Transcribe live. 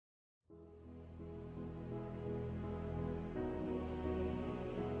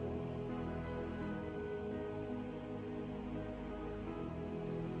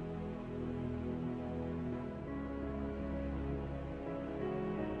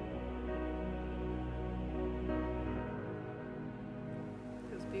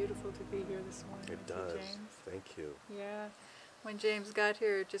beautiful to be here this morning. It does. James. Thank you. Yeah. When James got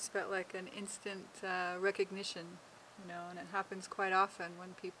here, it just felt like an instant recognition, and it happens quite often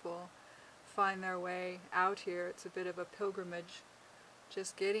when people find their way out here. It's a bit of a pilgrimage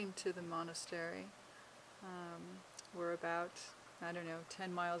just getting to the monastery. We're about,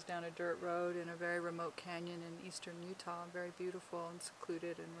 10 miles down a dirt road in a very remote canyon in eastern Utah, very beautiful and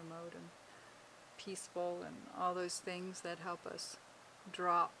secluded and remote and peaceful, and all those things that help us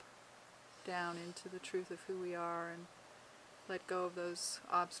drop down into the truth of who we are and let go of those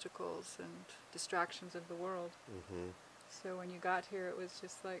obstacles and distractions of the world. Mm-hmm. So when you got here, it was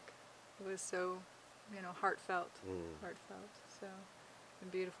just like, it was so, heartfelt. So it's been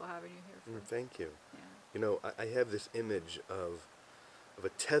beautiful having you here. Thank you. Yeah. I have this image of a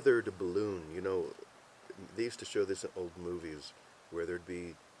tethered balloon. They used to show this in old movies where there'd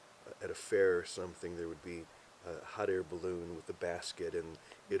be, at a fair or something, there would be a hot air balloon with a basket, and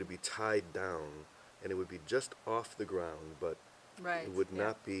it would be tied down, and it would be just off the ground, but it would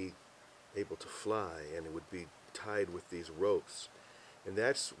not be able to fly, and it would be tied with these ropes. And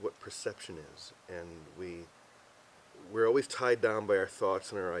that's what perception is. And we're always tied down by our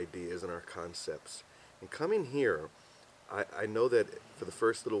thoughts and our ideas and our concepts. And coming here, I know that for the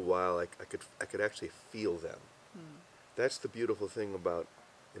first little while I could actually feel them. That's the beautiful thing about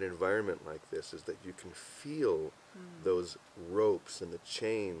an environment like this, is that you can feel those ropes and the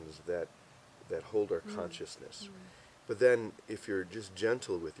chains that hold our consciousness. But then if you're just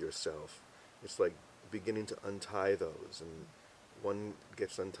gentle with yourself, it's like beginning to untie those, and one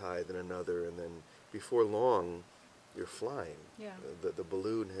gets untied, then another, and then before long you're flying. Yeah. The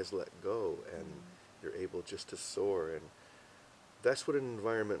balloon has let go, and you're able just to soar. And that's what an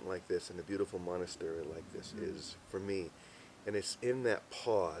environment like this and a beautiful monastery like this is for me. And it's in that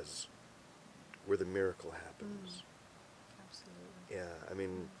pause where the miracle happens. Absolutely. Yeah, I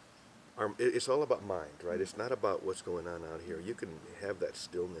mean, it's all about mind, right? It's not about what's going on out here. You can have that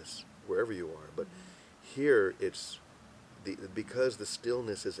stillness wherever you are, but here it's because the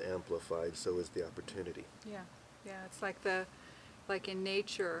stillness is amplified, so is the opportunity. Yeah, it's like in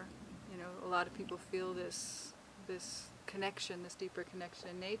nature, a lot of people feel this connection, this deeper connection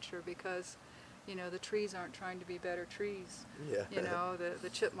in nature, because the trees aren't trying to be better trees. Yeah. The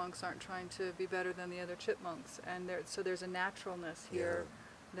chipmunks aren't trying to be better than the other chipmunks, and so there's a naturalness here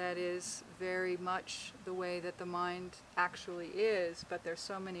that is very much the way that the mind actually is. But there's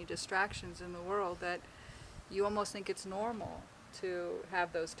so many distractions in the world that you almost think it's normal to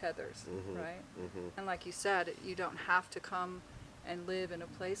have those tethers, right? And like you said, you don't have to come and live in a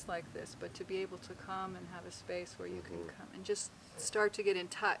place like this, but to be able to come and have a space where you can come and just start to get in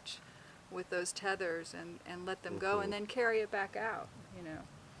touch with those tethers and let them go, and then carry it back out,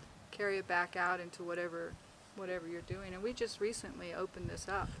 carry it back out into whatever you're doing. And we just recently opened this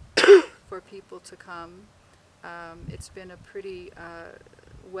up for people to come. It's been a pretty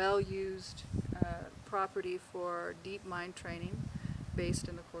well-used property for deep mind training based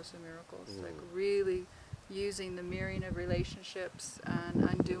in the Course in Miracles, like really using the mirroring of relationships and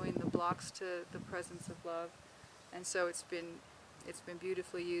undoing the blocks to the presence of love. And so it's been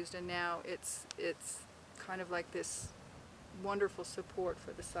beautifully used, and now it's kind of like this wonderful support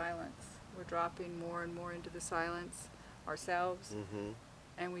for the silence. We're dropping more and more into the silence ourselves,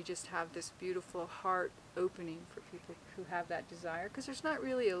 and we just have this beautiful heart opening for people who have that desire, because there's not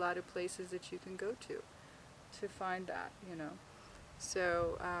really a lot of places that you can go to find that,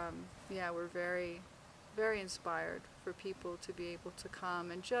 So we're very, very inspired for people to be able to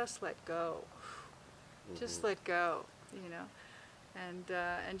come and just let go, just let go,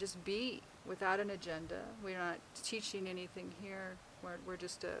 and just be without an agenda. We're not teaching anything here. We're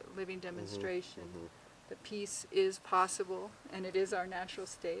just a living demonstration that peace is possible, and it is our natural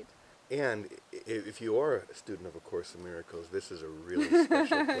state. And if you are a student of A Course in Miracles, this is a really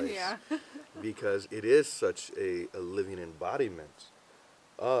special place. Because it is such a living embodiment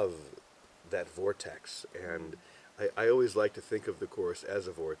of that vortex. And I always like to think of the Course as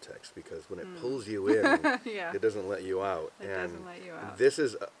a vortex, because when it pulls you in, it doesn't let you out. It doesn't let you out. This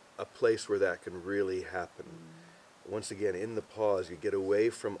is a place where that can really happen. Once again, in the pause, you get away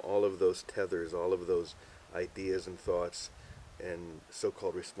from all of those tethers, all of those ideas and thoughts and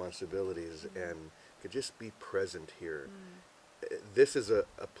so-called responsibilities, and could just be present here. This is a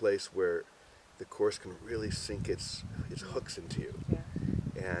place where the Course can really sink its hooks into you.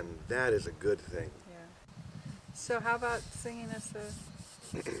 And that is a good thing. So how about singing us a...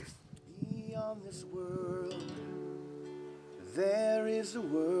 Beyond this world, there is a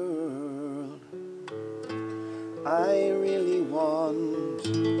world I really want.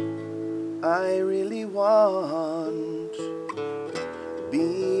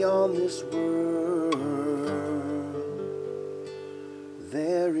 Beyond on this world,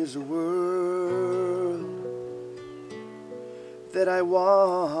 there is a world that I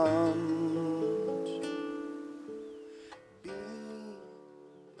want